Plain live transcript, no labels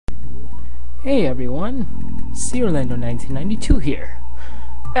Hey everyone, Orlando1992 here.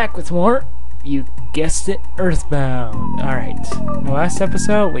 Back with more, you guessed it, EarthBound. Alright, in the last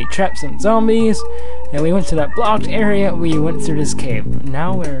episode we trapped some zombies, and we went to that blocked area, we went through this cave.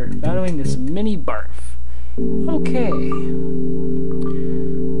 Now we're battling this mini barf. Okay.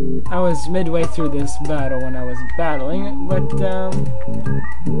 I was midway through this battle when I was battling, but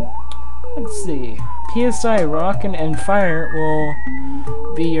let's see. PSI, rock, and fire will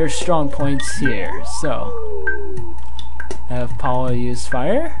be your strong points here. So, have Paula use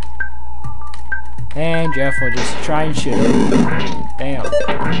fire, and Jeff will just try and shoot him. Bam.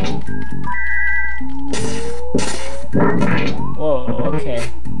 Whoa, okay.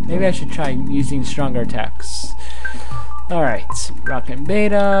 Maybe I should try using stronger attacks. Alright, rock and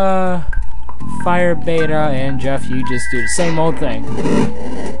beta, fire beta, and Jeff, you just do the same old thing.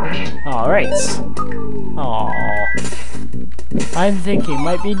 Alright. Aww. I think he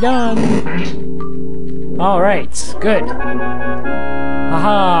might be done. Alright, good.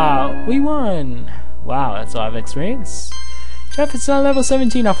 Haha, we won. Wow, that's a lot of experience. Jeff is on level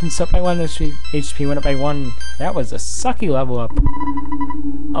 17, offense up by 1, HP went up by 1. That was a sucky level up.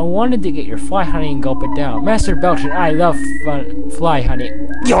 I wanted to get your fly honey and gulp it down. Master Belton, I love fly honey.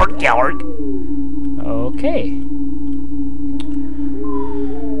 York, york. Okay.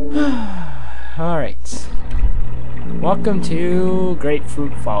 Alright. Welcome to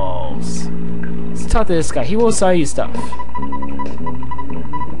Grapefruit Falls. Let's talk to this guy. He will sell you stuff.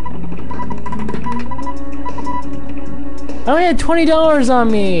 I only had $20 on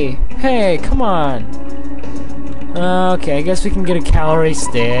me! Hey, come on. Okay, I guess we can get a calorie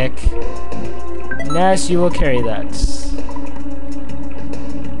stick. Nash, you will carry that.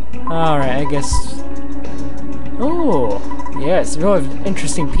 Alright, I guess... Oh, yes, really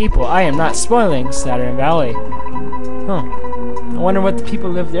interesting people. I am not spoiling Saturn Valley. Huh. I wonder what the people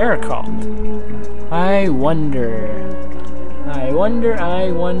live there are called. I wonder. I wonder.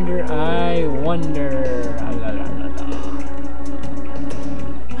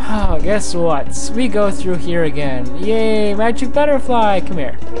 Oh, guess what? We go through here again. Yay, magic butterfly! Come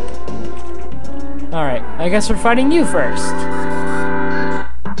here. Alright, I guess we're fighting you first.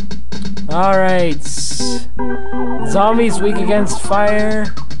 Alright. Zombies weak against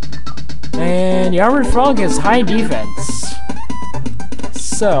fire. And the armored frog has high defense.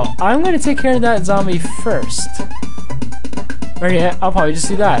 So, I'm gonna take care of that zombie first. Or yeah, I'll probably just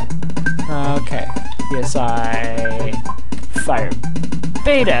do that. Okay. PSI fire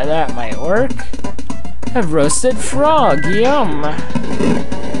beta, that might work. Have roasted frog, yum.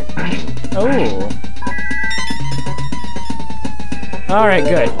 Oh. Alright,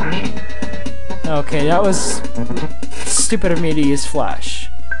 good. Okay, that was stupid of me to use flash.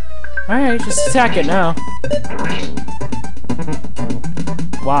 Alright, just attack it now.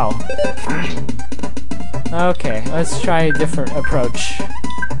 Wow. Okay, let's try a different approach.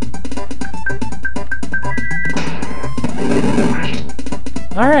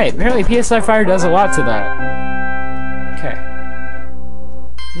 Alright, apparently PSI Fire does a lot to that. Okay.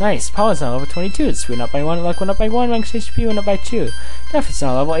 Nice, Paula's on level 22. It's went up by 1, luck went up by 1, max HP went up by 2. Deficit's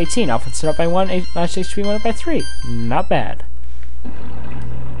on level 18. Offense went up by 1, max HP went up by 3. Not bad.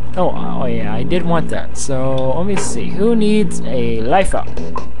 Oh yeah, I did want that. So, let me see. Who needs a life up?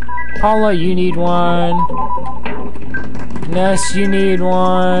 Paula, you need one. Ness, you need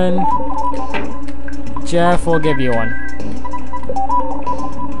one. Jeff will give you one.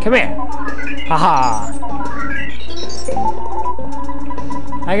 Come here. Haha.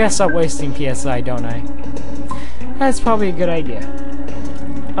 I gotta stop wasting PSI, don't I? That's probably a good idea.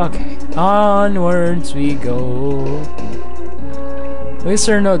 Okay. Onwards we go. At least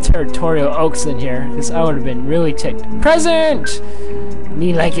there are no territorial oaks in here, because I would have been really ticked. Present!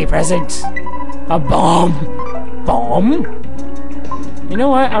 Me like a present. A bomb. Bomb? You know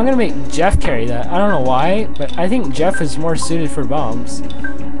what? I'm gonna make Jeff carry that. I don't know why, but I think Jeff is more suited for bombs.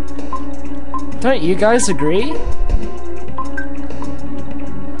 Don't you guys agree?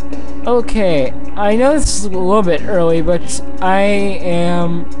 Okay, I know this is a little bit early, but I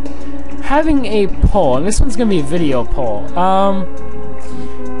am having a poll, and this one's gonna be a video poll.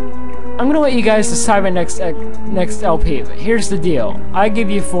 I'm gonna let you guys decide my next LP, but here's the deal. I give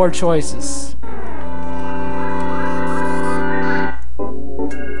you 4 choices.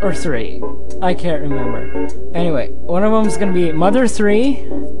 Or 3. I can't remember. Anyway, one of them is gonna be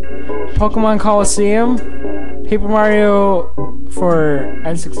Mother2, Pokemon Coliseum, Paper Mario for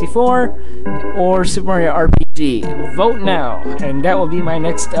N64, or Super Mario RPG. Vote now, and that will be my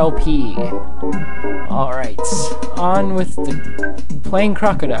next LP. Alright. On with the plain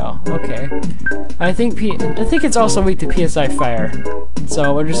crocodile. Okay. I think it's also weak to PSI fire.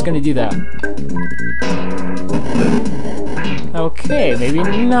 So we're just gonna do that. Okay, maybe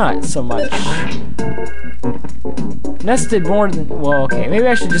not so much. Ness did more than... Well, okay. Maybe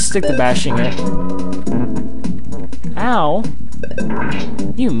I should just stick to bashing it. Ow.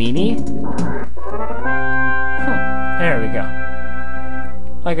 You meanie. There we go.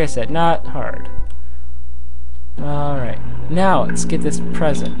 Like I said, not hard. Alright. Now, let's get this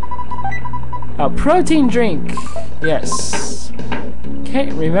present. A protein drink! Yes.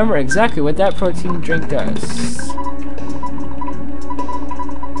 Can't remember exactly what that protein drink does.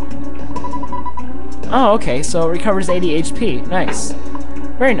 Oh, okay, so it recovers 80 HP. Nice.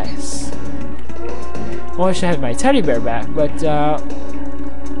 Very nice. Well, I should have my teddy bear back, but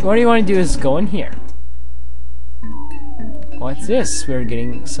what you want to do is go in here. What's this? We're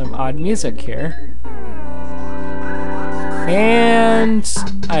getting some odd music here. And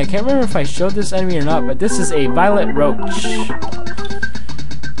I can't remember if I showed this enemy or not, but this is a violet roach.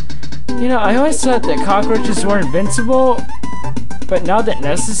 You know, I always thought that cockroaches were invincible, but now that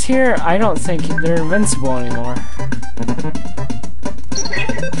Ness is here, I don't think they're invincible anymore.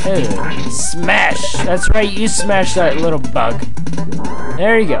 Ew. Smash! That's right, you smash that little bug.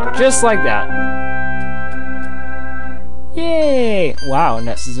 There you go, just like that. Yay! Wow,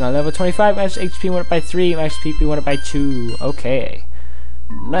 Ness is now level 25, max HP went up by 3, max PP went up by 2. Okay.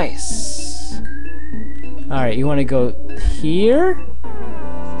 Nice. Alright, you want to go here?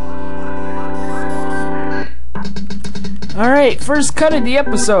 Alright, first cut of the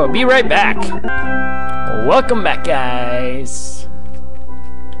episode. Be right back. Welcome back, guys.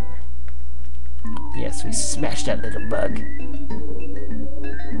 Yes, we smashed that little bug.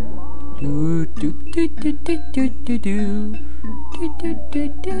 Do do do do do do do do do do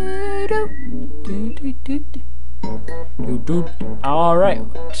do do do. All right,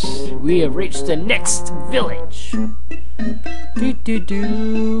 we have reached the next village. Do do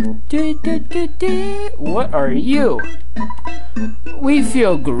do do do do do. What are you? We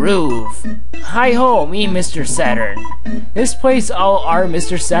feel groove. Hi ho, me Mr. Saturn. This place all are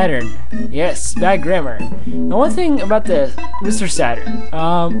Mr. Saturn. Yes, bad grammar. The one thing about the Mr. Saturn,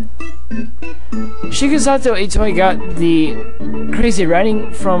 Shigesato Itoi got the crazy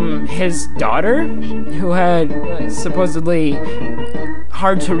writing from his daughter, who had supposedly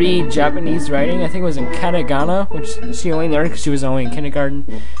hard to read Japanese writing. I think it was in katakana, which she only learned because she was only in kindergarten.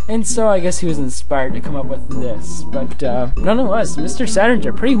 And so I guess he was inspired to come up with this. But nonetheless, Mr. Saturns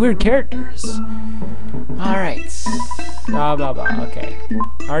are pretty weird characters. Alright. Blah blah blah. Okay.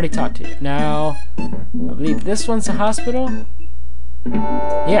 I already talked to you. Now, I believe this one's a hospital.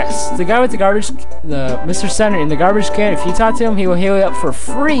 Yes, the guy with the garbage, the Mr. Saturn in the garbage can, if you talk to him, he will heal you up for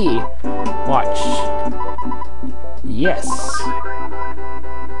free. Watch. Yes.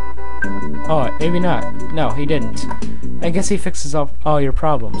 Oh, maybe not. No, he didn't. I guess he fixes all your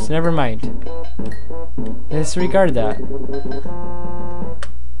problems. Never mind. Disregard that.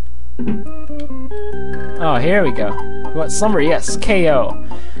 Oh, here we go. What, slumber? Yes, KO.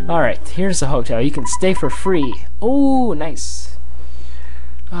 Alright, here's the hotel. You can stay for free. Oh, nice.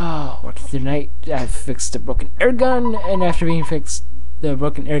 Oh, working through the night. I fixed the broken air gun, and after being fixed, the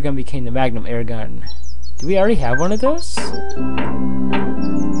broken air gun became the Magnum air gun. Do we already have one of those?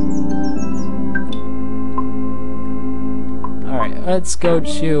 Alright, let's go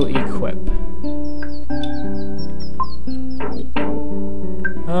to equip.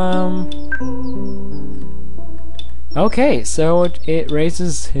 Okay, so it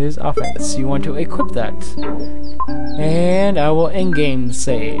raises his offense. You want to equip that. And I will in-game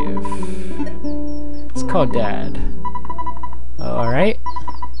save. It's called Dad. Alright.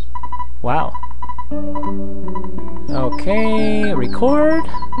 Wow. Okay, record.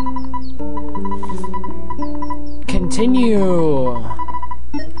 Continue.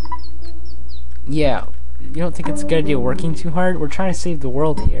 Yeah. You don't think it's a good idea working too hard? We're trying to save the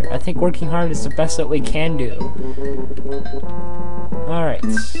world here. I think working hard is the best that we can do. Alright.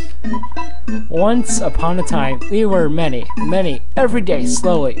 Once upon a time, we were many, every day,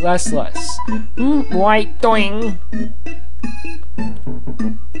 slowly, less. White doing.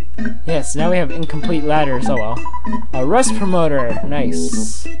 Yes, now we have incomplete ladders, oh well. A rust promoter,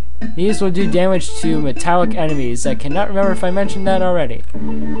 nice. These will do damage to metallic enemies. I cannot remember if I mentioned that already.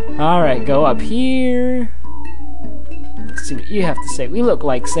 Alright, go up here. Let's see what you have to say. We look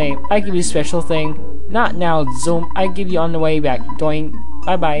like saying, I give you a special thing. Not now, zoom. I give you on the way back. Doing.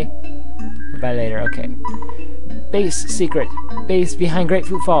 Bye-bye. Bye later, okay. Base secret. Base behind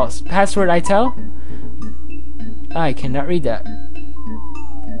Grapefruit Falls. Password I tell? I cannot read that.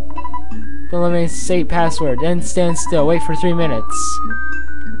 Eliminate save password. Then stand still. Wait for 3 minutes.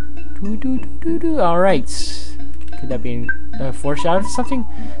 Alright. Could that be a foreshadow of something?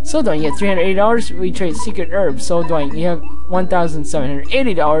 So Dwayne, you have $380. We trade secret herbs. So Dwayne, you have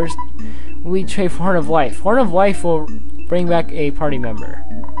 $1,780. We trade for Horn of Life. Horn of Life will bring back a party member.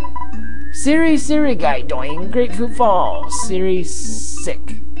 Siri guy Dwayne. Grapefruit Falls. Siri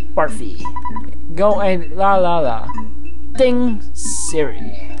sick. Barfy. Go and la. Ding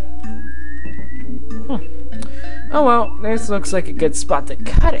Siri. Oh well, this looks like a good spot to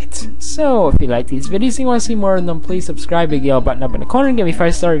cut it. So, if you like these videos and you want to see more of them, please subscribe, big yellow button up in the corner, and give me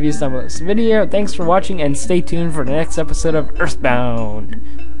 5-star reviews down below this video. Thanks for watching, and stay tuned for the next episode of EarthBound.